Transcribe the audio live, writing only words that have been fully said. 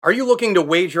Are you looking to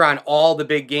wager on all the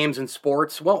big games in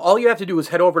sports? Well, all you have to do is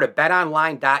head over to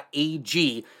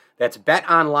betonline.ag. That's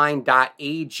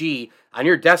betonline.ag on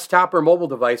your desktop or mobile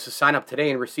device to sign up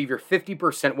today and receive your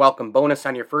 50% welcome bonus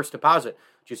on your first deposit.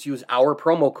 Just use our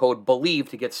promo code BELIEVE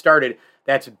to get started.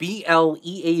 That's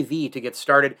BLEAV to get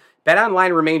started.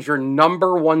 BetOnline remains your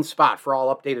number one spot for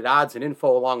all updated odds and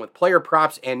info along with player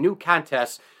props and new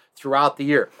contests throughout the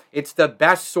year. It's the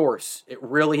best source, it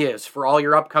really is, for all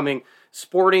your upcoming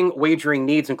sporting wagering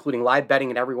needs, including live betting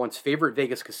and everyone's favorite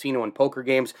Vegas casino and poker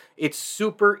games. It's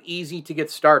super easy to get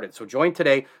started. So join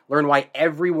today. Learn why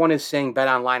everyone is saying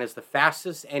BetOnline is the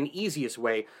fastest and easiest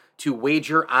way to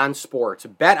wager on sports.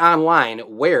 BetOnline,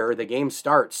 where the game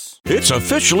starts. It's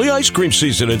officially ice cream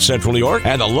season in Central New York,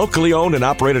 and the locally owned and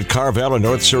operated Carvel in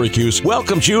North Syracuse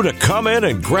welcomes you to come in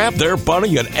and grab their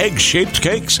bunny and egg-shaped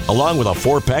cakes, along with a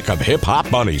 4-pack of hip-hop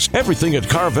bunnies. Everything at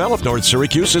Carvel of North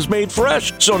Syracuse is made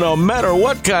fresh, so no matter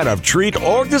what kind of treat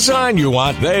or design you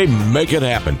want, they make it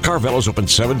happen. Carvel is open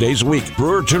 7 days a week.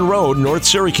 Brewerton Road, North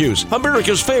Syracuse.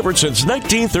 America's favorite since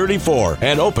 1934,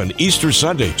 and open Easter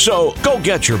Sunday. So go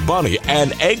get your bunny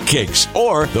and egg cakes,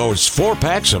 or those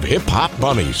 4-packs of hip-hop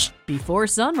bunnies. Before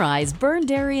sunrise, Byrne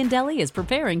Dairy and Deli is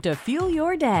preparing to fuel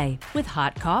your day with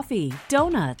hot coffee,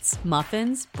 donuts,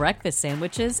 muffins, breakfast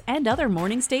sandwiches, and other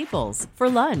morning staples. For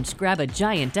lunch, grab a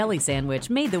giant deli sandwich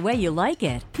made the way you like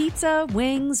it. Pizza,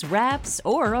 wings, wraps,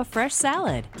 or a fresh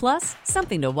salad. Plus,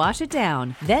 something to wash it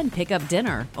down. Then pick up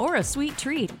dinner or a sweet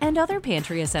treat and other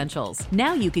pantry essentials.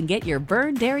 Now you can get your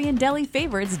Byrne Dairy and Deli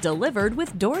favorites delivered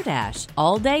with DoorDash.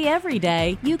 All day, every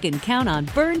day, you can count on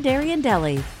Byrne Dairy and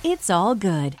Deli. It's all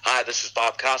good. Hi, this is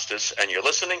Bob Costas, and you're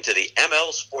listening to the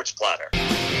ML Sports Platter.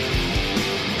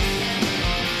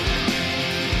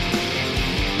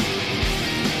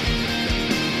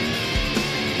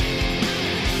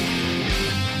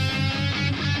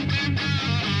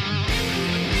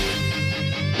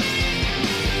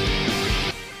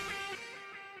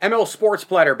 ML Sports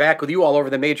Platter back with you all over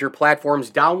the major platforms.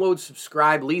 Download,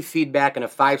 subscribe, leave feedback, and a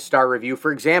 5-star review.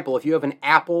 For example, if you have an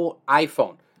Apple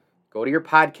iPhone, go to your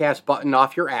podcast button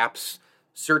off your apps,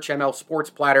 search ML Sports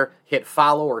Platter, hit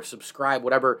follow or subscribe,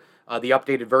 whatever the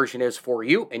updated version is for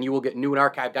you, and you will get new and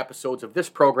archived episodes of this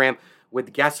program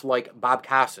with guests like Bob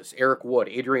Costas, Eric Wood,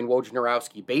 Adrian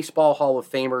Wojnarowski, Baseball Hall of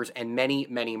Famers, and many,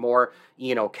 many more.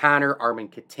 Ian O'Connor, Armin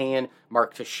Catan,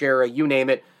 Mark Teixeira, you name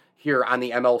it, here on the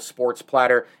ML Sports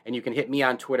Platter. And you can hit me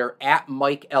on Twitter at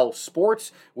Mike L.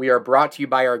 Sports. We are brought to you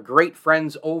by our great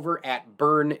friends over at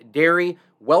Byrne Dairy,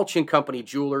 Welch & Company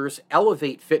Jewelers,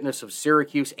 Elevate Fitness of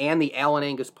Syracuse, and the Allen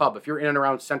Angus Pub. If you're in and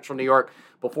around Central New York,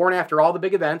 before and after all the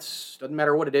big events, doesn't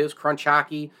matter what it is, Crunch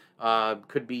Hockey,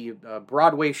 could be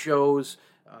Broadway shows,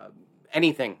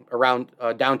 anything around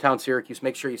downtown Syracuse,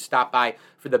 make sure you stop by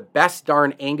for the best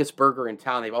darn Angus burger in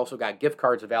town. They've also got gift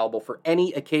cards available for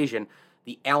any occasion.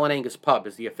 The Allen Angus Pub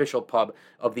is the official pub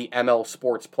of the ML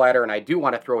Sports Platter, and I do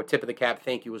want to throw a tip of the cap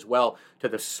thank you as well to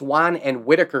the Swan and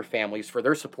Whitaker families for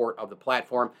their support of the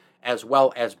platform, as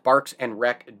well as Barks and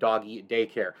Rec Doggy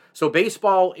Daycare. So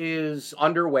baseball is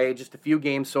underway, just a few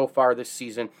games so far this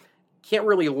season. Can't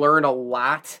really learn a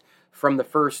lot from the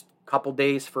first couple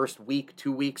days, first week,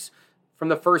 2 weeks. From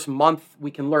the first month,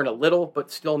 we can learn a little, but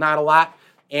still not a lot.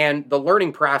 And the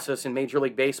learning process in Major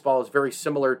League Baseball is very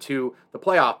similar to the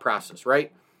playoff process,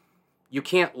 right? You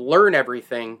can't learn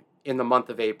everything in the month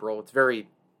of April. It's very,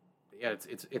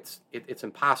 it's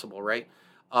impossible, right?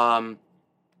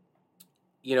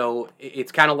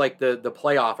 It's kind of like the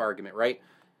playoff argument, right?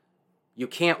 You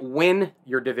can't win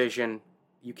your division.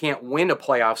 You can't win a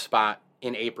playoff spot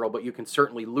in April, but you can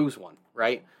certainly lose one,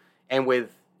 right? And with,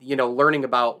 learning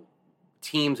about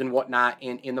teams and whatnot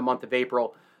in the month of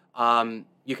April,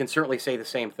 you can certainly say the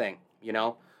same thing,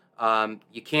 You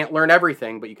can't learn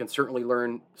everything, but you can certainly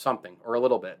learn something or a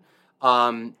little bit.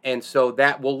 And so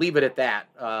that we'll leave it at that,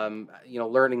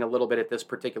 learning a little bit at this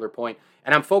particular point.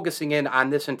 And I'm focusing in on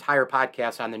this entire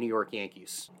podcast on the New York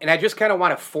Yankees. And I just kind of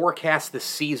want to forecast the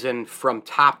season from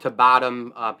top to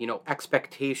bottom,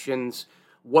 expectations,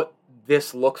 what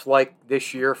this looks like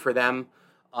this year for them.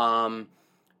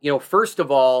 First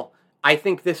of all, I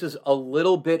think this is a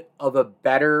little bit of a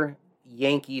better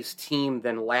Yankees team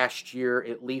than last year,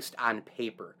 at least on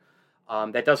paper.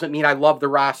 That doesn't mean I love the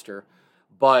roster,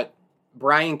 but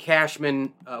Brian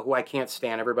Cashman, who I can't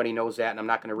stand, everybody knows that, and I'm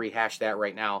not going to rehash that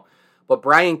right now. But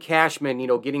Brian Cashman,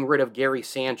 getting rid of Gary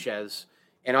Sanchez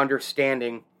and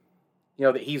understanding,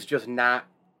 that he's just not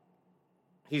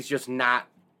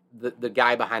the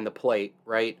guy behind the plate,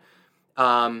 right?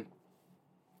 And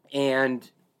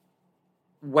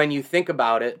when you think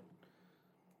about it,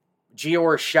 Gio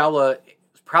Urshela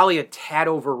is probably a tad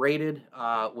overrated,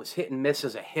 was hit and miss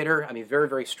as a hitter. I mean, very,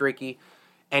 very streaky.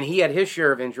 And he had his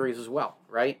share of injuries as well,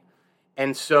 right?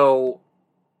 And so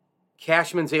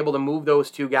Cashman's able to move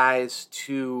those two guys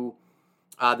to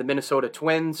the Minnesota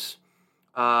Twins,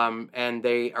 and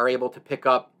they are able to pick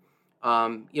up,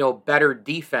 better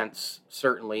defense,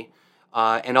 certainly,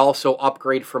 and also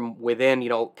upgrade from within.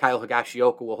 Kyle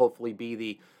Higashioka will hopefully be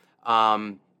the,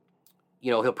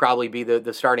 he'll probably be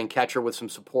the starting catcher with some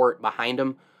support behind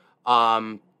him.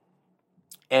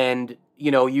 And,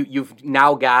 you've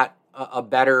now got a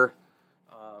better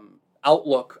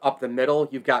outlook up the middle.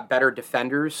 You've got better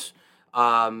defenders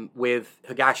with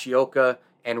Higashioka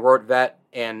and Rortvedt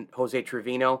and Jose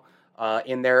Trevino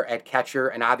in there at catcher,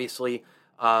 and obviously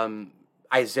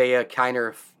Isaiah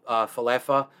Kiner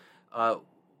Falefa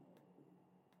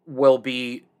will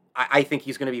be. I think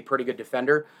he's going to be a pretty good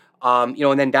defender.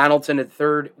 And then Donaldson at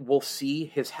third. We'll see.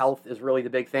 His health is really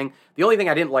the big thing. The only thing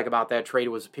I didn't like about that trade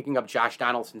was picking up Josh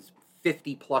Donaldson's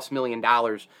 $50+ million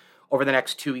over the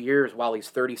next 2 years while he's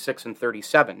 36 and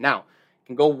 37. Now, it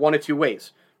can go one of two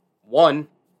ways. One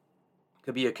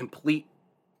could be a complete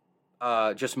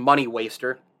just money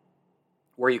waster,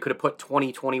 where you could have put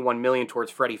 21 million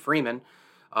towards Freddie Freeman,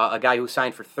 a guy who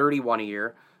signed for 31 a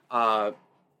year, or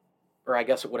I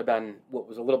guess it would have been what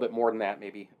was a little bit more than that,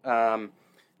 maybe.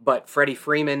 But Freddie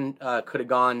Freeman could have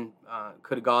gone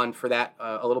for that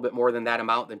a little bit more than that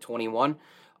amount than 21.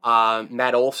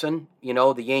 Matt Olson,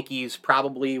 the Yankees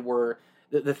probably were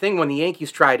the thing when the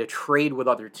Yankees try to trade with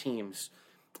other teams.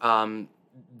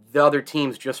 The other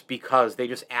teams, just because they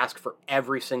just ask for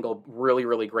every single really,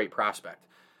 really great prospect.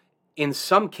 In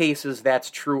some cases, that's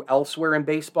true elsewhere in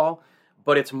baseball,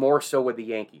 but it's more so with the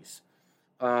Yankees.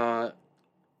 For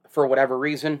whatever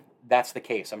reason, that's the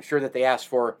case. I'm sure that they asked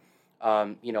for,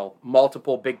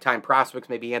 multiple big-time prospects,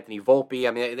 maybe Anthony Volpe.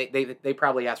 I mean, they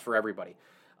probably asked for everybody.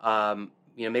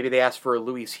 Maybe they asked for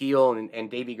Luis Gil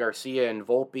and Davy Garcia and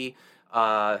Volpe.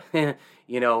 It's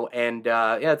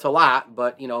a lot,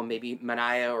 but, maybe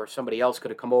Manaea or somebody else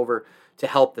could have come over to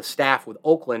help the staff with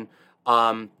Oakland.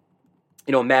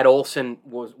 Matt Olson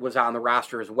was on the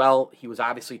roster as well. He was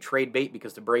obviously trade bait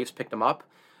because the Braves picked him up.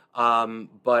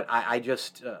 But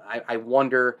I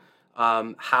wonder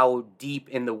how deep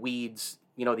in the weeds,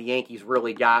 the Yankees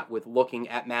really got with looking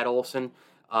at Matt Olson.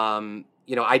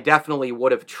 I definitely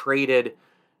would have traded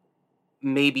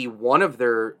maybe one of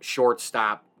their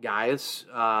shortstop guys,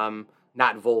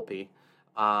 not Volpe.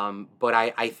 But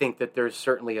I think that there's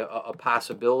certainly a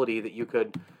possibility that you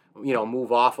could,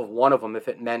 move off of one of them if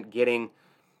it meant getting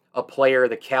a player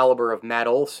the caliber of Matt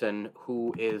Olson,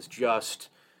 who is just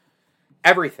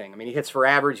everything. I mean, he hits for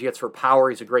average, he hits for power,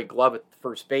 he's a great glove at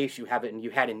first base. You had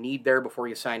a need there before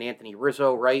you signed Anthony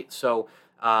Rizzo, right? So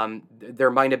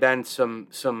there might have been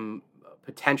some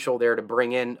potential there to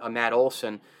bring in a Matt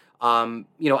Olson.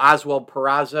 Oswald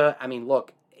Peraza, I mean,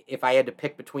 look, if I had to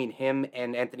pick between him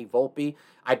and Anthony Volpe,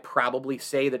 I'd probably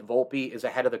say that Volpe is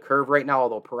ahead of the curve right now,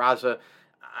 although Peraza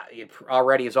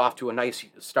already is off to a nice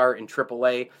start in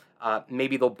AAA.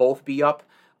 Maybe they'll both be up.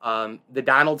 The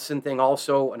Donaldson thing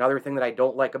also, another thing that I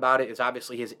don't like about it is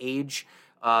obviously his age.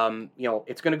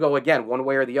 It's going to go, again, one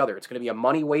way or the other. It's going to be a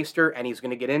money waster, and he's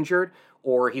going to get injured,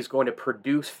 or he's going to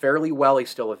produce fairly well. He's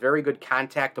still a very good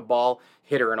contact-to-ball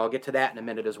hitter, and I'll get to that in a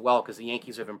minute as well, because the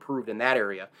Yankees have improved in that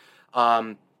area.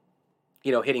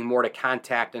 Hitting more to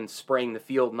contact and spraying the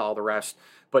field and all the rest.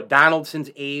 But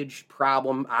Donaldson's age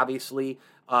problem, obviously,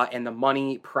 and the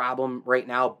money problem right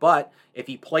now. But if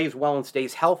he plays well and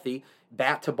stays healthy,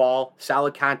 bat to ball,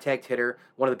 solid contact hitter,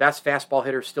 one of the best fastball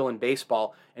hitters still in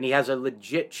baseball, and he has a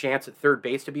legit chance at third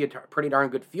base to be a pretty darn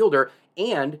good fielder,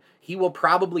 and he will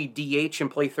probably DH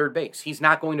and play third base. He's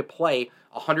not going to play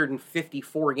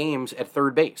 154 games at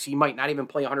third base. He might not even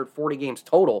play 140 games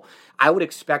total. I would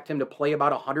expect him to play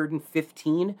about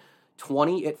 115,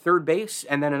 20 at third base,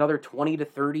 and then another 20 to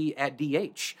 30 at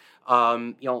DH.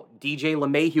 DJ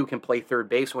LeMahieu can play third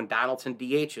base when Donaldson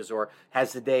DHs or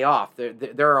has the day off.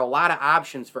 There are a lot of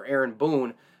options for Aaron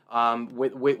Boone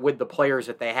with the players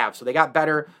that they have. So they got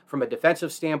better from a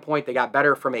defensive standpoint. They got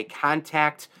better from a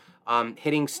contact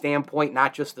hitting standpoint,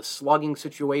 not just the slugging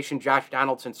situation. Josh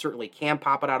Donaldson certainly can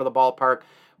pop it out of the ballpark,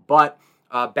 but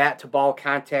bat-to-ball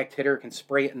contact hitter, can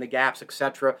spray it in the gaps,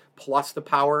 etc., plus the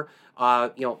power.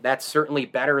 That's certainly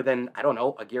better than,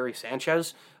 a Gary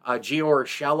Sanchez. Gio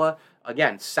Urshela,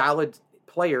 again, solid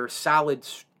player, solid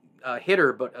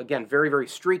hitter, but again, very, very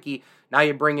streaky. Now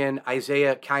you bring in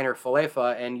Isaiah Kiner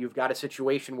Falefa, and you've got a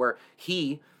situation where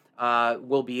he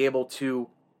will be able to,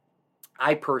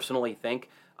 I personally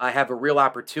think, have a real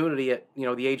opportunity at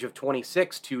the age of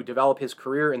 26 to develop his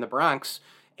career in the Bronx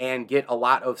and get a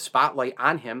lot of spotlight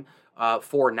on him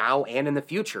for now and in the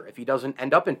future if he doesn't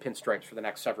end up in pinstripes for the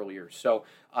next several years. So,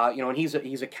 and he's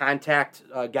a contact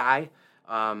guy.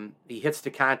 He hits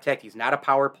to contact. He's not a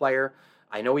power player.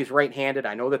 I know he's right-handed.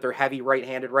 I know that they're heavy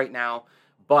right-handed right now,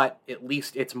 but at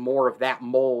least it's more of that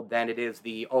mold than it is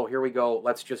the, oh, here we go,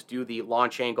 let's just do the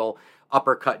launch angle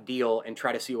uppercut deal and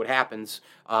try to see what happens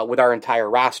with our entire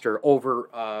roster,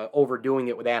 overdoing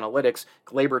it with analytics.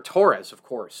 Gleyber Torres, of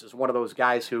course, is one of those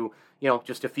guys who,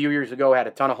 just a few years ago had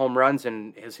a ton of home runs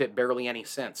and has hit barely any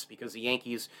since because the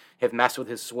Yankees have messed with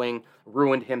his swing,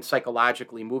 ruined him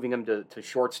psychologically, moving him to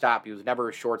shortstop. He was never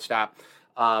a shortstop.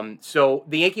 So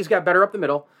the Yankees got better up the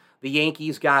middle. The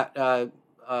Yankees got, by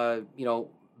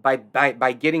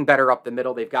getting better up the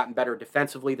middle, they've gotten better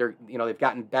defensively. They've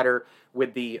gotten better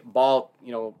with the ball,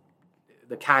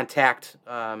 the contact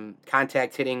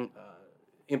hitting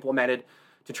implemented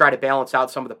to try to balance out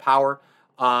some of the power.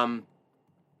 And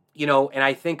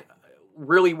I think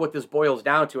really what this boils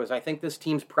down to is I think this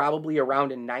team's probably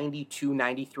around a 92,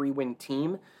 93 win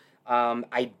team.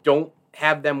 I don't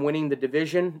have them winning the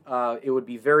division. It would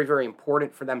be very, very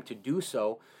important for them to do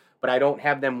so, but I don't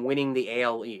have them winning the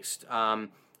AL East. I'm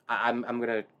going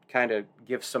to kind of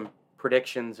give some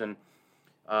predictions and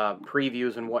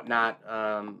previews and whatnot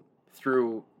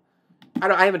through.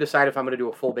 I haven't decided if I'm going to do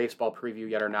a full baseball preview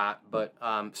yet or not, but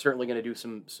certainly going to do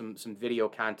some video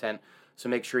content. So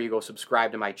make sure you go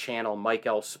subscribe to my channel, Mike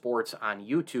L Sports on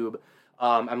YouTube.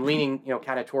 I'm leaning,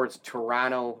 kind of towards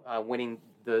Toronto winning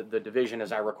the division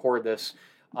as I record this.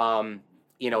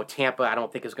 Tampa, I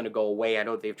don't think is going to go away. I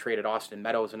know they've traded Austin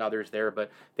Meadows and others there, but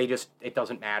it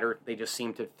doesn't matter. They just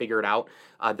seem to figure it out.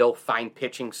 They'll find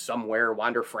pitching somewhere.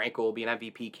 Wander Franco will be an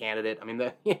MVP candidate. I mean,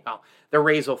 the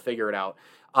Rays will figure it out.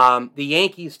 The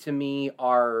Yankees, to me,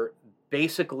 are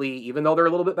basically, even though they're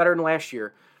a little bit better than last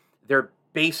year, they're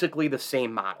basically the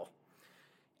same model.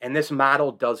 And this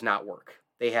model does not work.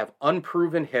 They have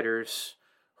unproven hitters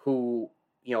who,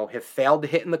 have failed to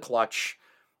hit in the clutch.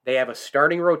 They have a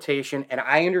starting rotation, and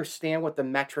I understand what the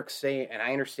metrics say, and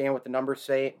I understand what the numbers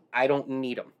say. I don't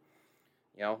need them.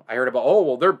 I heard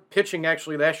about, their pitching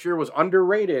actually last year was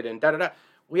underrated, and da-da-da.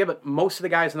 But most of the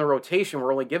guys in the rotation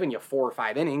were only giving you 4 or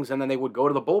 5 innings, and then they would go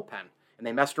to the bullpen, and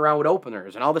they messed around with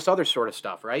openers and all this other sort of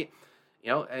stuff, right?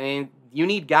 You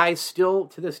need guys still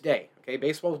to this day, okay?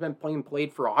 Baseball's been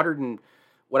played for 100 and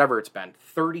whatever it's been,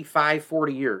 35,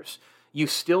 40 years. You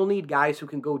still need guys who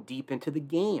can go deep into the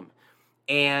game.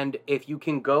 And if you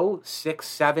can go 6,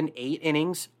 7, 8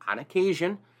 innings on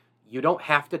occasion, you don't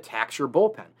have to tax your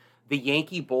bullpen. The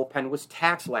Yankee bullpen was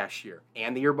taxed last year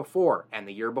and the year before and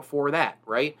the year before that,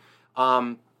 right?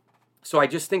 So I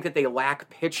just think that they lack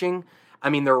pitching. I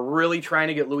mean, they're really trying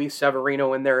to get Luis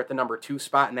Severino in there at the number 2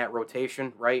 spot in that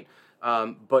rotation, right?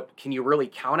 But can you really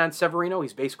count on Severino?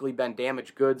 He's basically been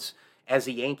damaged goods as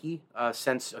a Yankee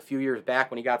since a few years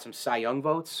back when he got some Cy Young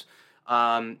votes.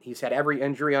 He's had every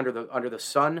injury under the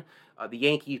sun. The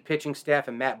Yankee pitching staff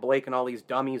and Matt Blake and all these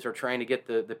dummies are trying to get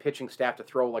the pitching staff to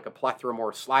throw like a plethora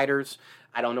more sliders.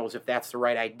 I don't know if that's the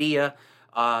right idea,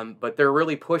 but they're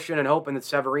really pushing and hoping that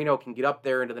Severino can get up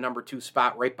there into the number 2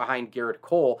 spot right behind Garrett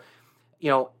Cole.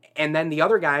 And then the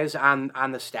other guys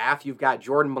on the staff, you've got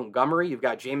Jordan Montgomery, you've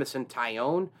got Jameson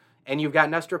Taillon, and you've got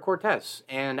Nestor Cortez.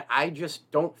 And I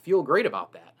just don't feel great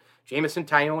about that. Jameson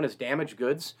Taillon is damaged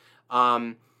goods.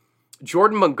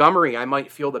 Jordan Montgomery, I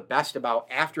might feel the best about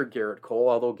after Garrett Cole,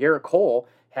 although Garrett Cole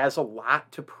has a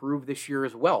lot to prove this year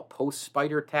as well.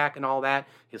 Post-spider attack and all that.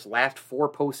 His last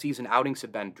 4 postseason outings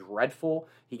have been dreadful.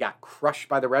 He got crushed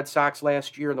by the Red Sox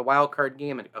last year in the wild card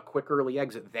game, and a quick early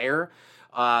exit there.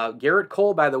 Garrett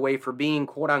Cole, by the way, for being,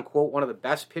 quote-unquote, one of the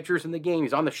best pitchers in the game.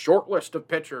 He's on the short list of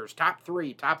pitchers, top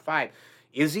 3, top 5.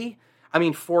 Is he? I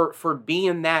mean, for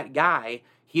being that guy,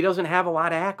 he doesn't have a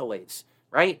lot of accolades.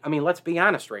 Right? I mean, let's be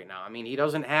honest right now. I mean, he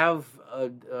doesn't have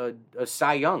a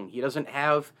Cy Young. He doesn't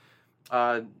have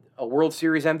a World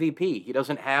Series MVP. He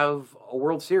doesn't have a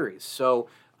World Series. So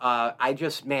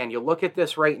you look at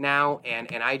this right now, and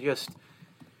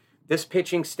this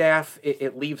pitching staff,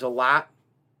 it leaves a lot,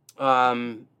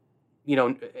 and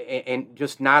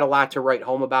just not a lot to write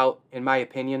home about, in my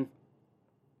opinion.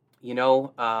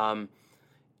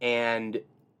 And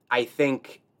I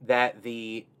think that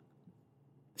the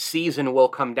season will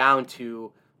come down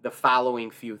to the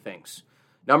following few things.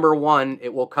 Number 1,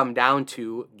 it will come down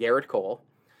to Garrett Cole,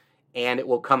 and it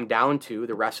will come down to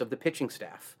the rest of the pitching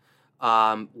staff.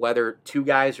 Whether 2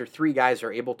 guys or 3 guys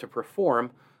are able to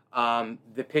perform,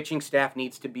 the pitching staff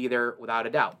needs to be there without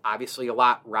a doubt. Obviously, a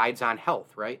lot rides on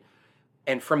health, right?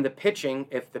 And from the pitching,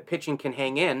 if the pitching can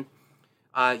hang in,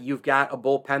 you've got a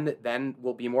bullpen that then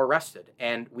will be more rested.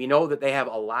 And we know that they have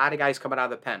a lot of guys coming out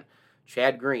of the pen.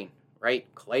 Chad Green, right?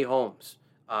 Clay Holmes.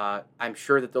 I'm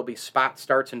sure that there'll be spot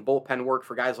starts and bullpen work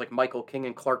for guys like Michael King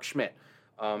and Clark Schmidt.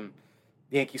 The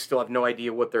Yankees still have no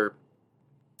idea what they're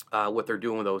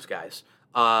doing with those guys.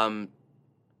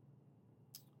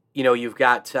 You've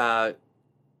got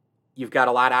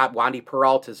a lot of Wandy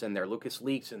Peralta's in there, Lucas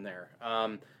Leake's in there.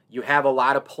 You have a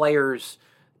lot of players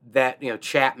that,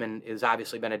 Chapman has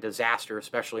obviously been a disaster,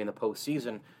 especially in the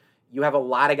postseason. You have a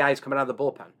lot of guys coming out of the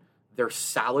bullpen. They're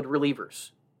solid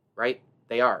relievers, right?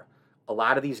 They are. A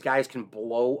lot of these guys can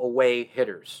blow away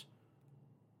hitters.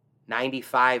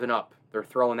 95 and up. They're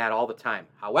throwing that all the time.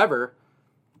 However,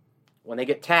 when they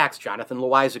get taxed, Jonathan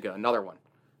Loaizaga, another one,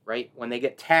 right? When they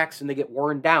get taxed and they get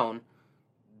worn down,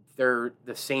 they're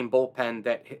the same bullpen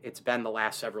that it's been the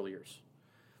last several years.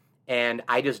 And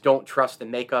I just don't trust the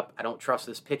makeup. I don't trust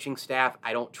this pitching staff.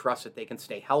 I don't trust that they can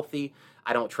stay healthy.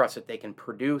 I don't trust that they can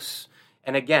produce.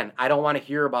 And again, I don't want to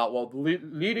hear about,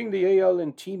 leading the AL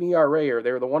in team ERA, or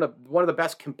they're one of the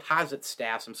best composite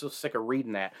staffs. I'm so sick of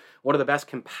reading that. One of the best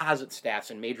composite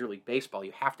staffs in Major League Baseball.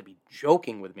 You have to be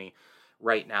joking with me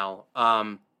right now.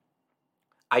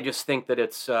 I just think that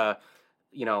it's a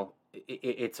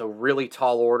really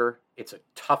tall order. It's a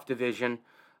tough division.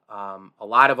 A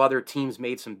lot of other teams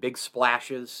made some big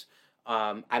splashes.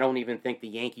 I don't even think the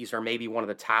Yankees are maybe one of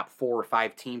the top 4 or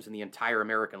 5 teams in the entire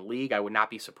American League. I would not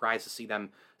be surprised to see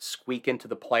them squeak into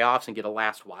the playoffs and get a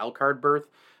last wild card berth.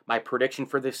 My prediction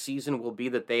for this season will be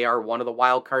that they are one of the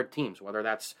wild card teams, whether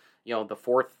that's the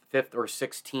 4th, 5th, or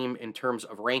 6th team in terms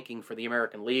of ranking for the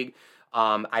American League.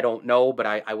 I don't know, but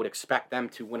I would expect them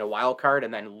to win a wild card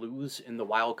and then lose in the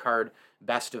wild card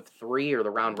best of 3 or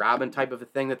the round robin type of a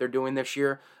thing that they're doing this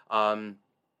year.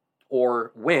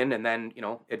 Or win and then,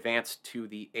 advance to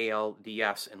the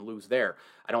ALDS and lose there.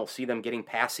 I don't see them getting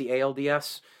past the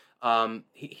ALDS.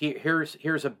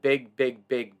 Here's a big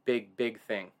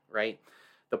thing, right?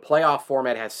 The playoff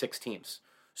format has 6 teams.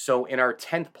 So in our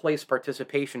 10th place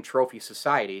participation trophy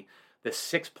society, the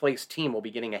 6th place team will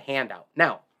be getting a handout.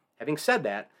 Now, having said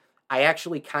that, I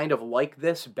actually kind of like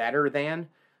this better than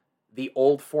the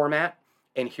old format,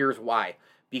 and here's why.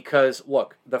 Because,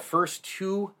 look, the first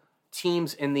 2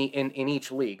 teams in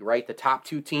each league, right? The top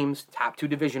 2 teams, top 2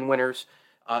 division winners,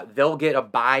 they'll get a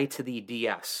bye to the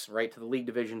DS, right? To the League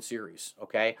Division Series,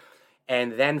 okay?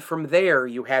 And then from there,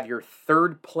 you have your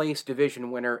 3rd place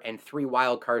division winner and 3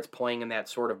 wild cards playing in that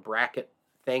sort of bracket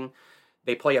thing.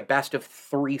 They play a best of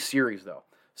 3 series, though.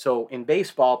 So in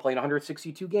baseball, playing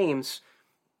 162 games,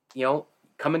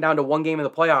 coming down to 1 game in the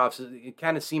playoffs, it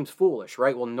kind of seems foolish,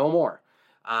 right? Well, no more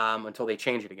until they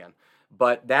change it again.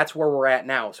 But that's where we're at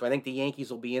now. So I think the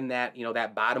Yankees will be in that,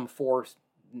 that bottom 4.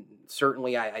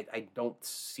 Certainly, I don't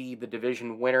see the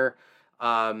division winner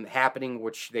happening,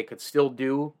 which they could still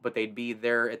do, but they'd be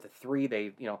there at the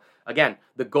 3. Again,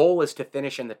 the goal is to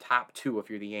finish in the top 2 if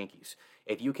you're the Yankees.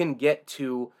 If you can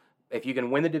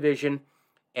win the division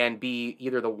and be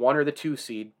either the 1 or the 2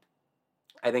 seed,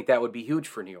 I think that would be huge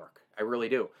for New York. I really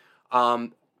do.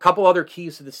 Couple other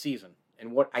keys to the season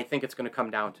and what I think it's going to come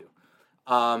down to.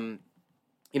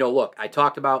 Look, I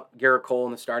talked about Garrett Cole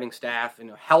and the starting staff,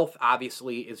 and health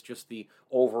obviously is just the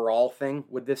overall thing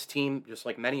with this team, just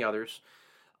like many others.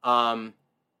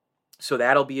 So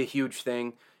that'll be a huge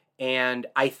thing. And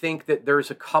I think that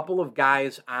there's a couple of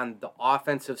guys on the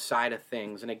offensive side of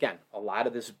things. And again, a lot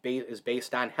of this is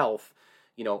based on health.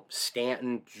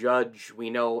 Stanton, Judge, we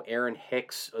know Aaron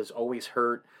Hicks is always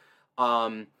hurt.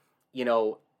 Anthony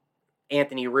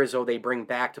Rizzo they bring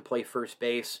back to play first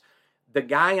base. The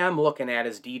guy I'm looking at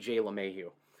is DJ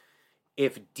LeMahieu.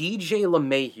 If DJ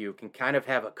LeMahieu can kind of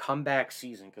have a comeback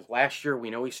season, because last year we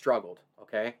know he struggled,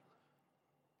 okay?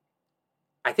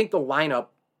 I think the lineup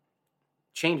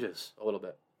changes a little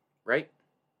bit, right?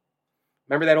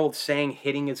 Remember that old saying,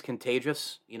 hitting is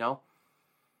contagious, But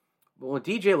when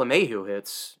DJ LeMahieu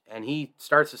hits and he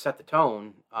starts to set the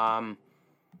tone,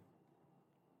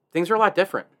 things are a lot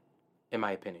different, in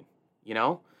my opinion,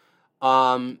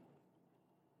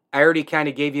 I already kind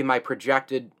of gave you my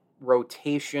projected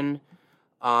rotation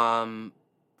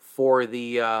for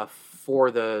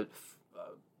the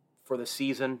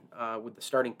season with the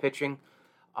starting pitching.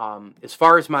 As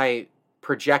far as my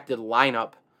projected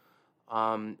lineup,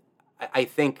 I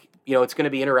think it's going to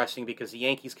be interesting because the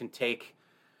Yankees can take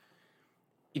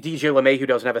DJ LeMahieu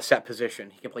doesn't have a set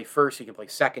position. He can play first, he can play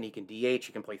second, he can DH,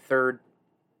 he can play third.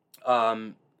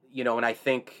 And I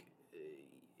think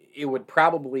it would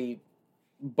probably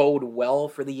bode well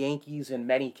for the Yankees in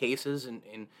many cases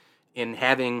in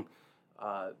having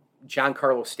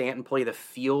Giancarlo Stanton play the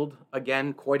field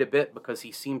again quite a bit because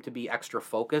he seemed to be extra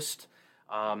focused,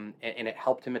 and it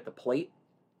helped him at the plate.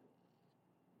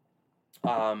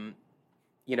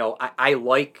 I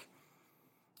like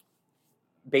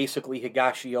basically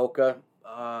Higashioka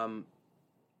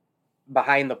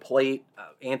behind the plate,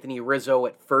 Anthony Rizzo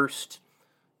at first.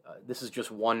 This is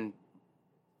just one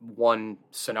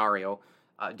scenario.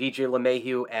 DJ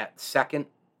LeMahieu at second.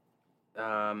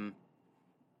 And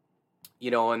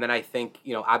then I think,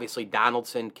 obviously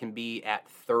Donaldson can be at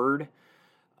third.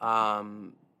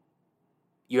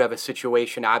 You have a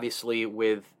situation, obviously,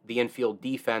 with the infield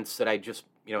defense that I just,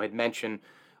 had mentioned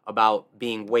about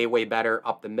being way, way better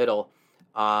up the middle.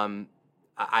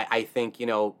 I think,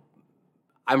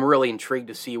 I'm really intrigued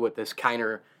to see what this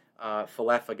Kiner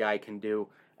Falefa guy can do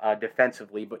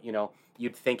defensively. But,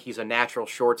 you'd think he's a natural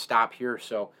shortstop here,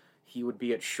 so he would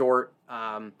be at short.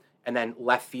 And then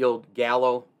left field,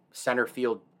 Gallo. Center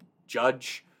field,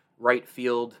 Judge. Right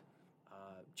field,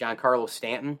 Giancarlo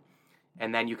Stanton.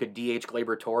 And then you could DH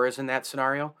Gleyber Torres in that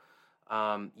scenario.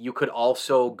 You could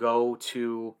also go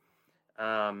to,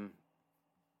 a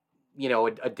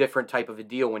different type of a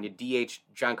deal. When you DH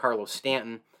Giancarlo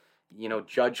Stanton,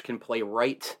 Judge can play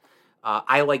right.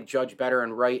 I like Judge better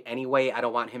in right anyway. I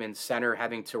don't want him in center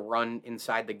having to run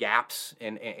inside the gaps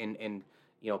and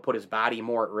put his body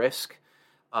more at risk.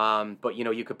 But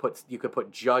you could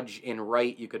put Judge in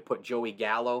right. You could put Joey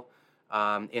Gallo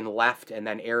in left, and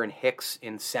then Aaron Hicks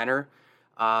in center.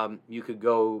 You could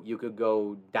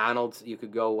go Donaldson. You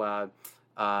could go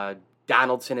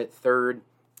Donaldson at third.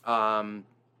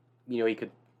 You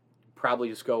could probably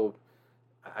just go.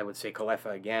 I would say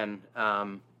Falefa again.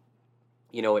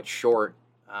 At short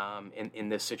in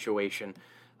this situation.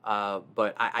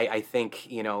 But I think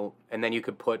and then you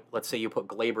could put. Let's say you put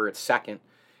Gleyber at second.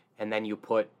 And then you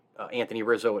put Anthony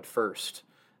Rizzo at first,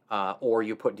 or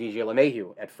you put DJ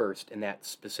LeMahieu at first in that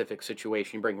specific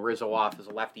situation. You bring Rizzo off as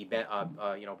a lefty,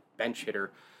 bench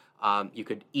hitter. You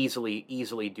could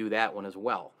easily do that one as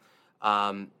well.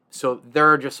 So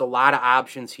there are just a lot of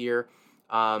options here.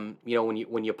 When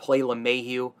you play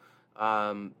LeMahieu,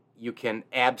 you can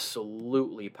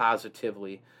absolutely,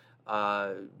 positively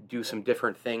do some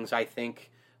different things. I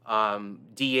think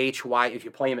DH-Y, if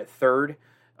you play him at third.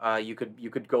 You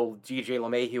could go DJ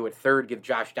LeMahieu at third, give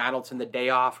Josh Donaldson the day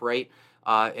off, right?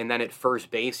 And then at first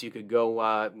base, you could go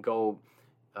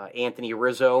Anthony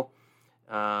Rizzo,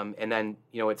 and then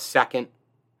at second,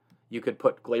 you could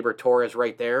put Gleyber Torres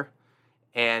right there,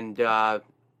 and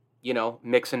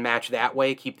mix and match that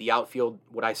way. Keep the outfield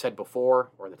what I said before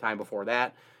or the time before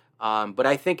that. But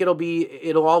I think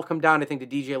it'll all come down, I think, to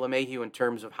DJ LeMahieu in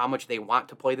terms of how much they want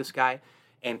to play this guy,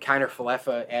 and Kiner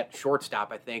Falefa at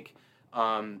shortstop. I think.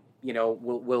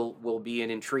 Will be an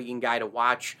intriguing guy to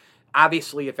watch.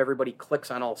 Obviously, if everybody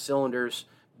clicks on all cylinders,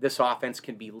 this offense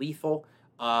can be lethal.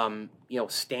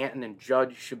 Stanton and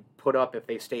Judge should put up, if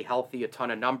they stay healthy, a ton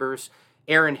of numbers.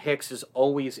 Aaron Hicks is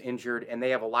always injured, and they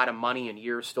have a lot of money and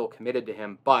years still committed to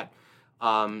him. But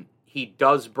he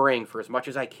does bring, for as much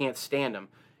as I can't stand him,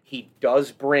 he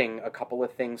does bring a couple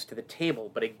of things to the table.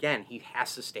 But again, he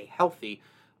has to stay healthy.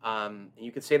 And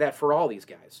you could say that for all these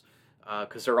guys.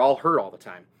 Because they're all hurt all the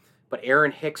time. But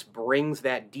Aaron Hicks brings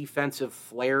that defensive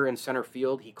flair in center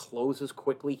field. He closes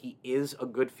quickly. He is a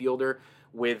good fielder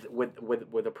with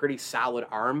a pretty solid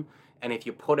arm. And if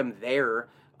you put him there,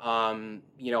 on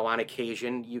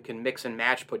occasion, you can mix and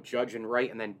match, put Judge in right,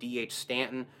 and then DH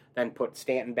Stanton, then put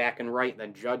Stanton back in right, and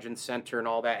then Judge in center and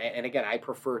all that. And again, I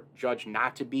prefer Judge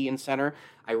not to be in center.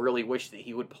 I really wish that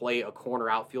he would play a corner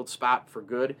outfield spot for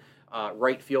good.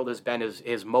 Right field has been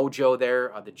his mojo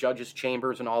there, the Judge's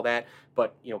chambers and all that.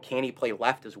 But, can he play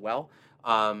left as well?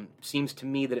 Seems to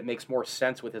me that it makes more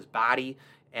sense with his body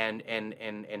and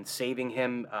saving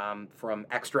him from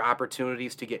extra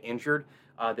opportunities to get injured,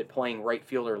 that playing right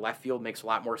field or left field makes a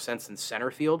lot more sense than center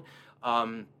field.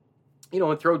 And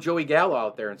throw Joey Gallo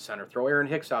out there in center. Throw Aaron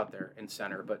Hicks out there in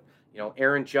center. But,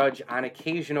 Aaron Judge on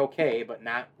occasion okay, but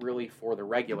not really for the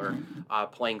regular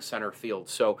playing center field.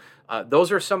 So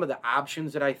those are some of the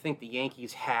options that I think the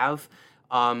Yankees have.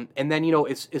 And then,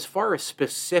 as far as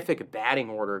specific batting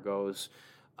order goes,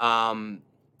 projected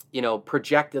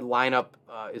lineup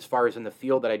as far as in the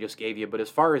field that I just gave you. But as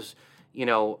far as,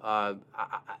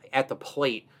 at the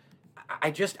plate,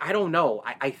 I don't know.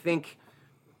 I think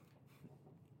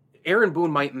Aaron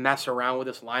Boone might mess around with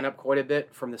this lineup quite a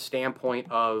bit from the standpoint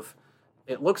of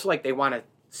it looks like they want to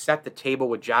set the table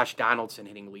with Josh Donaldson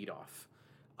hitting leadoff.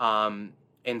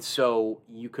 And so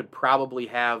you could probably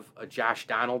have a Josh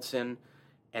Donaldson,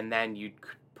 and then you'd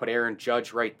put Aaron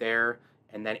Judge right there,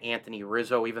 and then Anthony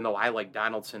Rizzo, even though I like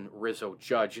Donaldson, Rizzo,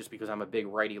 Judge, just because I'm a big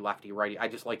righty. I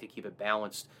just like to keep it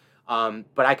balanced.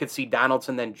 But I could see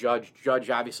Donaldson, then Judge. Judge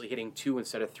obviously hitting 2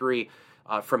 instead of 3.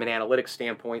 From an analytics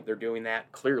standpoint, they're doing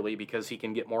that clearly because he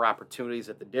can get more opportunities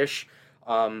at the dish.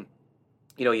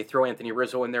 You throw Anthony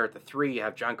Rizzo in there at the 3. You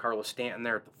have Giancarlo Stanton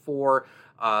there at the 4.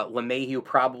 LeMahieu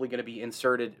probably going to be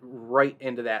inserted right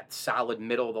into that solid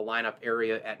middle of the lineup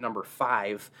area at number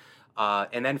 5.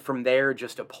 And then from there,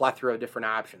 just a plethora of different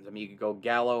options. I mean, you could go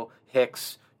Gallo,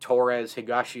 Hicks, Torres,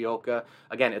 Higashioka.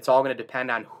 Again, it's all going to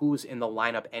depend on who's in the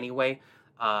lineup anyway.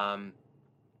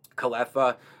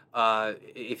 Kalefa,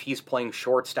 if he's playing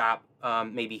shortstop,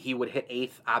 maybe he would hit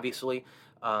 8th, obviously.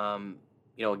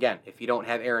 Again, if you don't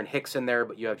have Aaron Hicks in there,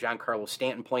 but you have Giancarlo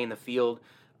Stanton playing the field,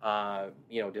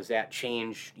 does that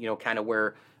change, kind of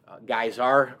where guys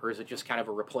are, or is it just kind of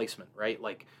a replacement, right?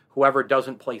 Like whoever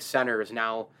doesn't play center is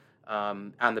now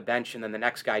on the bench, and then the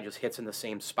next guy just hits in the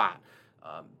same spot.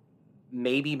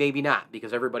 Maybe not,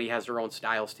 because everybody has their own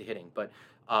styles to hitting. But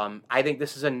I think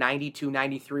this is a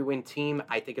 92-93 win team.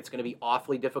 I think it's going to be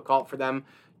awfully difficult for them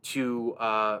to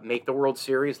make the World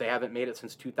Series. They haven't made it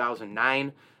since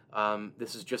 2009.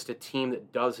 This is just a team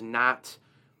that does not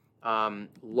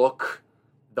look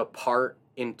the part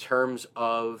in terms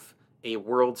of a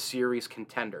World Series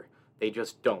contender. They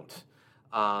just don't.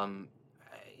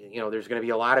 There's going to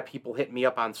be a lot of people hitting me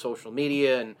up on social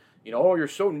media and, oh, you're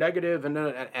so negative, and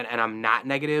I'm not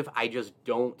negative. I just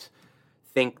don't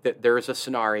think that there's a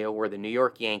scenario where the New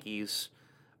York Yankees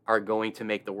are going to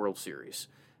make the World Series.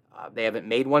 They haven't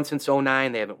made one since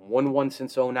 2009. They haven't won one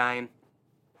since 2009.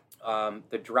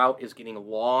 The drought is getting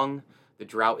long. The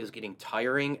drought is getting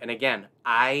tiring. And again,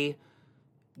 I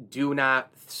do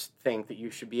not think that you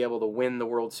should be able to win the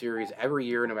World Series every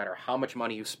year, no matter how much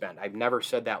money you spend. I've never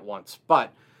said that once.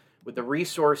 But with the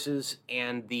resources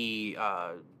and the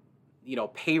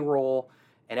payroll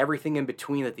and everything in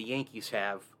between that the Yankees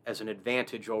have as an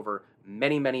advantage over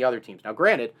many, many other teams. Now,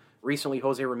 granted, recently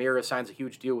Jose Ramirez signs a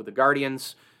huge deal with the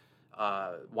Guardians.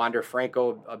 Wander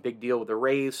Franco, a big deal with the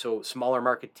Rays, so smaller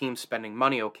market teams spending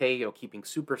money, okay, keeping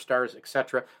superstars,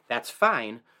 etc. That's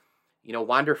fine.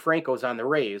 Wander Franco's on the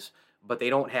Rays, but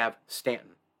they don't have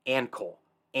Stanton and Cole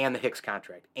and the Hicks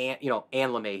contract and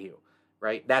and LeMahieu,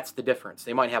 right? That's the difference.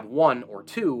 They might have 1 or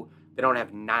 2. They don't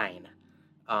have 9.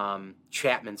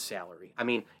 Chapman's salary. I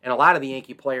mean, and a lot of the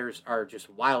Yankee players are just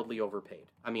wildly overpaid.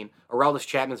 I mean, Aroldis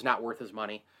Chapman's not worth his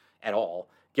money at all.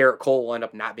 Garrett Cole will end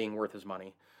up not being worth his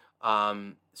money.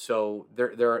 So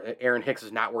Aaron Hicks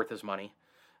is not worth his money.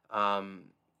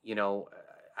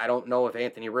 I don't know if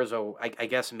Anthony Rizzo, I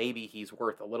guess maybe he's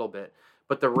worth a little bit.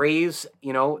 But the Rays,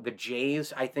 the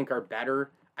Jays, I think are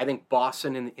better. I think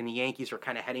Boston and the Yankees are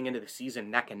kind of heading into the season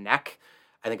neck and neck.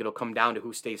 I think it'll come down to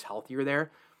who stays healthier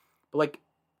there. But,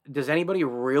 does anybody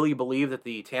really believe that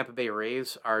the Tampa Bay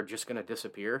Rays are just going to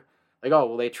disappear?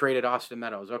 They traded Austin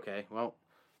Meadows. Okay, well,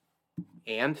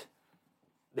 and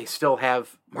they still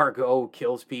have Margot who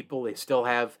kills people. They still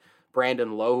have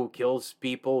Brandon Lowe who kills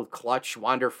people. Clutch.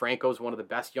 Wander Franco is one of the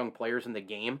best young players in the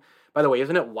game. By the way,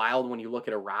 isn't it wild when you look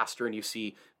at a roster and you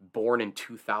see born in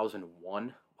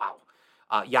 2001? Wow.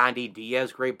 Yandy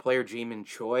Diaz, great player. Ji-Min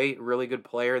Choi, really good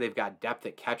player. They've got depth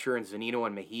at catcher and Zunino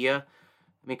and Mejia.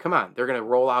 I mean, come on. They're going to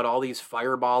roll out all these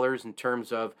fireballers in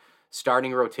terms of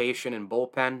starting rotation and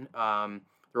bullpen.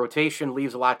 The rotation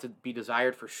leaves a lot to be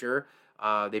desired for sure.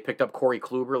 They picked up Corey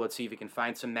Kluber. Let's see if he can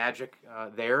find some magic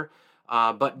there.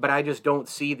 But I just don't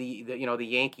see the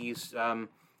Yankees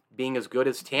being as good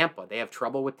as Tampa. They have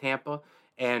trouble with Tampa.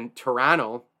 And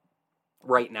Toronto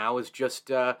right now is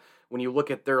just, when you look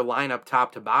at their lineup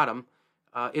top to bottom,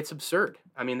 it's absurd.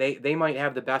 I mean, they might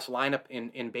have the best lineup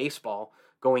in baseball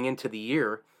going into the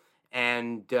year,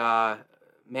 and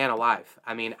man alive.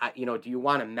 I mean, do you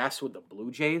want to mess with the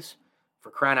Blue Jays? For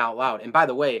crying out loud. And by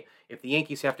the way, if the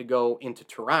Yankees have to go into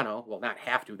Toronto, well, not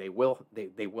have to, they will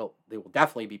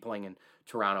definitely be playing in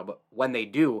Toronto. But when they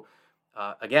do,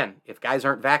 again, if guys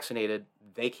aren't vaccinated,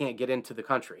 they can't get into the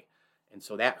country. And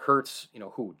so that hurts,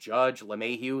 Judge,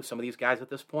 LeMahieu, some of these guys at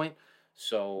this point.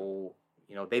 So,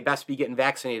 they best be getting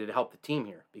vaccinated to help the team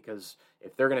here, because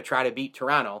if they're going to try to beat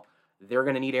Toronto, they're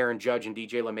going to need Aaron Judge and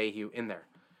DJ LeMahieu in there.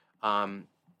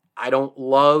 I don't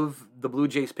love the Blue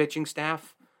Jays pitching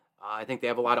staff. I think they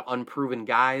have a lot of unproven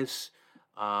guys.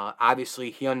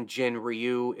 Obviously, Hyun-Jin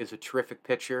Ryu is a terrific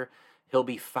pitcher. He'll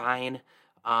be fine.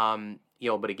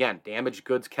 But again, damaged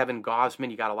goods, Kevin Gausman.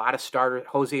 You got a lot of starters.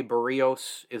 Jose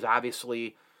Barrios is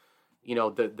obviously,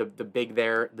 the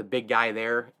big guy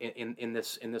there in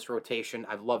this rotation.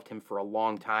 I've loved him for a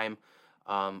long time.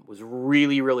 Was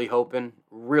really, really hoping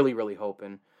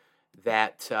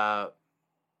that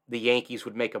the Yankees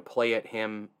would make a play at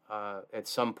him at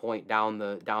some point down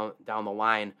the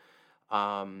line.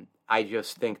 I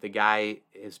just think the guy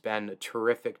has been a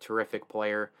terrific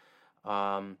player,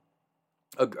 a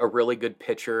really good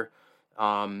pitcher,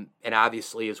 and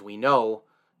obviously, as we know,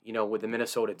 with the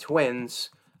Minnesota Twins,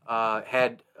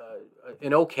 had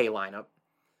an okay lineup,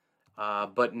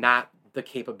 but not the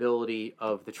capability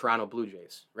of the Toronto Blue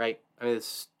Jays, right? I mean,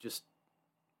 it's just,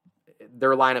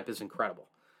 their lineup is incredible.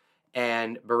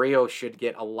 And Barrios should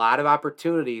get a lot of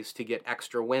opportunities to get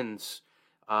extra wins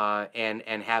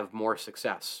and have more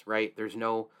success, right? There's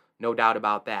no doubt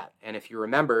about that. And if you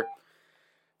remember,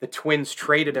 the Twins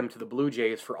traded him to the Blue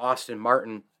Jays for Austin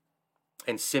Martin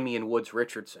and Simeon Woods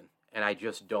Richardson. And I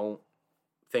just don't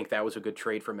think that was a good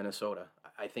trade for Minnesota.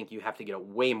 I think you have to get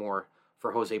way more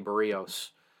for Jose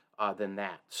Barrios than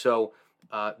that. So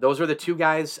those are the two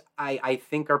guys I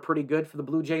think are pretty good for the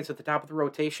Blue Jays at the top of the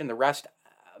rotation. The rest,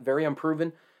 very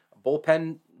unproven.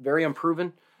 Bullpen, very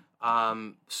unproven.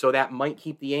 So that might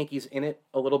keep the Yankees in it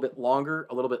a little bit longer,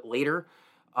 a little bit later.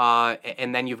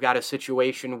 And then you've got a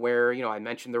situation where, I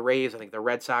mentioned the Rays. I think the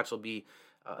Red Sox will be,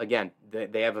 again,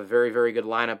 they have a very, very good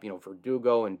lineup,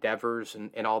 Verdugo and Devers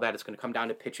and all that. It's going to come down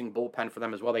to pitching, bullpen for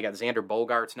them as well. They got Xander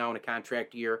Bogaerts now in a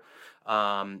contract year.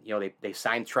 They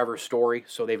signed Trevor Story,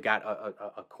 so they've got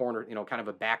a corner, kind of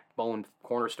a backbone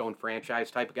cornerstone franchise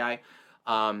type of guy.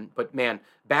 But man,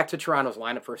 back to Toronto's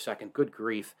lineup for a second. Good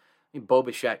grief. Bo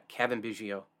Bichette, Kevin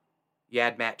Biggio. You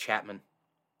had Matt Chapman.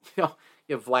 You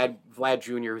have Vlad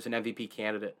Jr., who's an MVP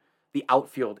candidate. The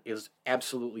outfield is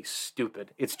absolutely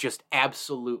stupid. It's just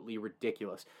absolutely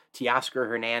ridiculous. Teoscar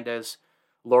Hernandez,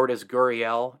 Lourdes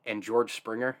Gurriel, and George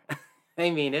Springer. I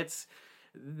mean,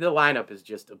 the lineup is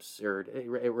just absurd.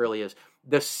 It really is.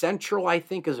 The Central, I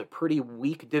think, is a pretty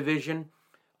weak division.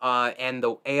 And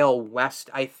the AL West,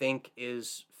 I think,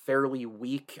 is fairly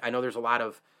weak. I know there's a lot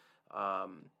of,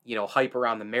 hype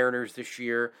around the Mariners this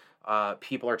year.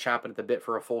 People are chomping at the bit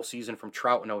for a full season from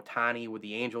Trout and Ohtani with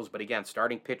the Angels. But again,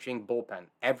 starting pitching, bullpen.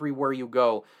 Everywhere you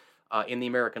go in the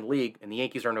American League, and the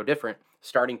Yankees are no different,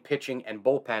 starting pitching and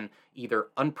bullpen either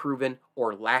unproven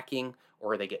or lacking,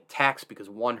 or they get taxed because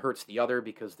one hurts the other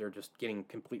because they're just getting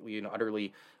completely and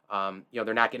utterly,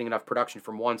 they're not getting enough production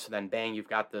from one. So then, bang, you've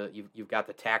got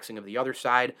the taxing of the other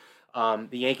side. The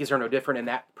Yankees are no different in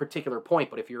that particular point.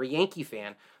 But if you're a Yankee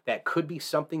fan, that could be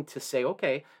something to say,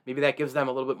 okay, maybe that gives them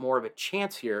a little bit more of a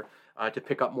chance here to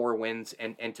pick up more wins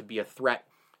and to be a threat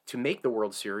to make the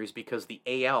World Series, because the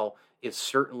AL is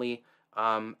certainly,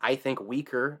 I think,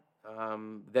 weaker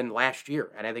than last year.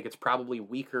 And I think it's probably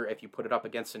weaker if you put it up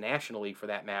against the National League for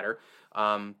that matter.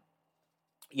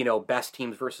 Best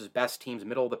teams versus best teams,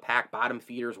 middle of the pack, bottom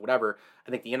feeders, whatever.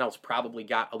 I think the NL's probably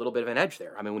got a little bit of an edge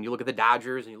there. I mean, when you look at the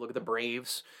Dodgers and you look at the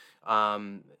Braves, they're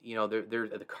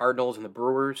the Cardinals and the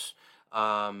Brewers.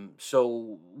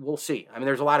 So we'll see. I mean,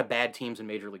 there's a lot of bad teams in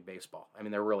Major League Baseball. I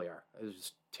mean, there really are. There's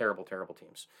just terrible, terrible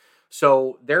teams.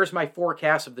 So there's my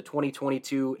forecast of the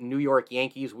 2022 New York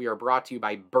Yankees. We are brought to you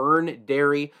by Burn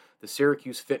Dairy, the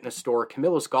Syracuse Fitness Store,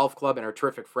 Camillus Golf Club, and our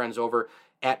terrific friends over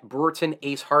at Brewerton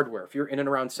Ace Hardware. If you're in and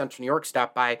around Central New York,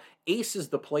 stop by. Ace is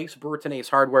the place, Brewerton Ace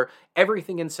Hardware.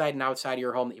 Everything inside and outside of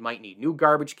your home that you might need. New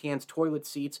garbage cans, toilet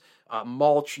seats,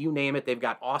 mulch, you name it. They've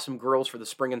got awesome grills for the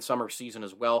spring and summer season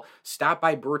as well. Stop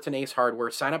by Brewerton Ace Hardware.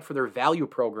 Sign up for their value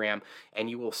program, and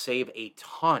you will save a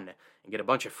ton and get a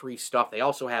bunch of free stuff. They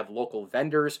also have local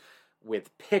vendors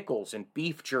with pickles and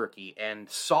beef jerky and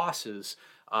sauces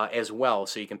as well.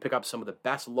 So you can pick up some of the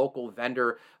best local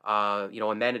vendor,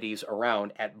 amenities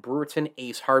around at Brewerton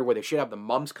Ace Hardware. They should have the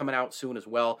mums coming out soon as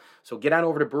well. So get on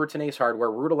over to Brewerton Ace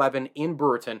Hardware, Route 11 in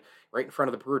Brewerton, right in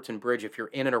front of the Brewerton Bridge if you're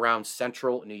in and around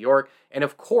Central New York. And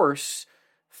of course,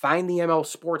 find the ML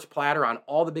Sports Platter on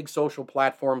all the big social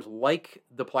platforms, like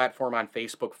the platform on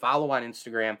Facebook, follow on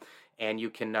Instagram, and you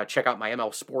can check out my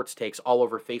ML Sports takes all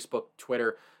over Facebook,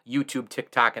 Twitter, YouTube,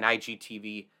 TikTok, and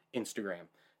IGTV, Instagram.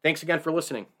 Thanks again for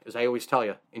listening. As I always tell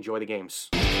you, enjoy the games.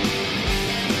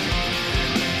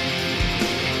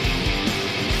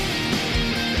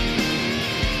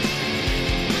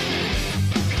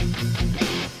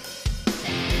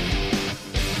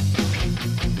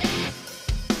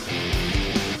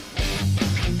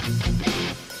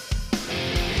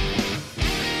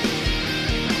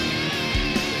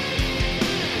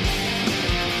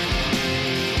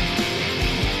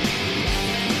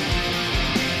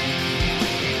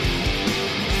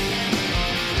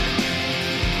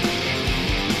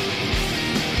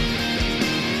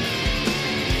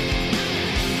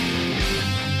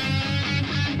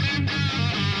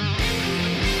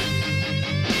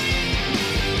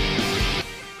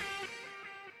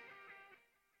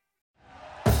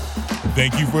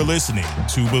 Thank you for listening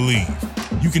to Believe.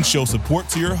 You can show support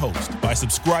to your host by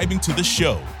subscribing to the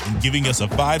show and giving us a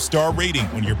 5-star rating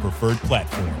on your preferred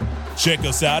platform. Check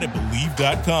us out at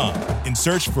Believe.com and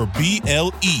search for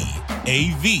BLEAV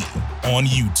on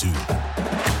YouTube.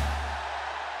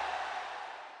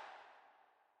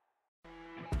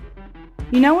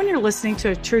 You know when you're listening to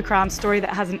a true crime story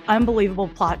that has an unbelievable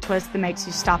plot twist that makes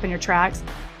you stop in your tracks?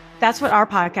 That's what our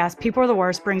podcast, People Are the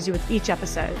Worst, brings you with each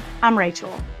episode. I'm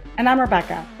Rachel. And I'm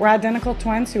Rebecca. We're identical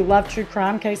twins who love true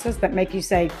crime cases that make you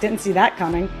say, didn't see that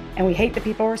coming, and we hate the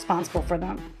people responsible for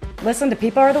them. Listen to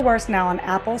People Are the Worst now on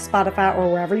Apple, Spotify,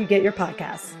 or wherever you get your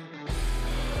podcasts.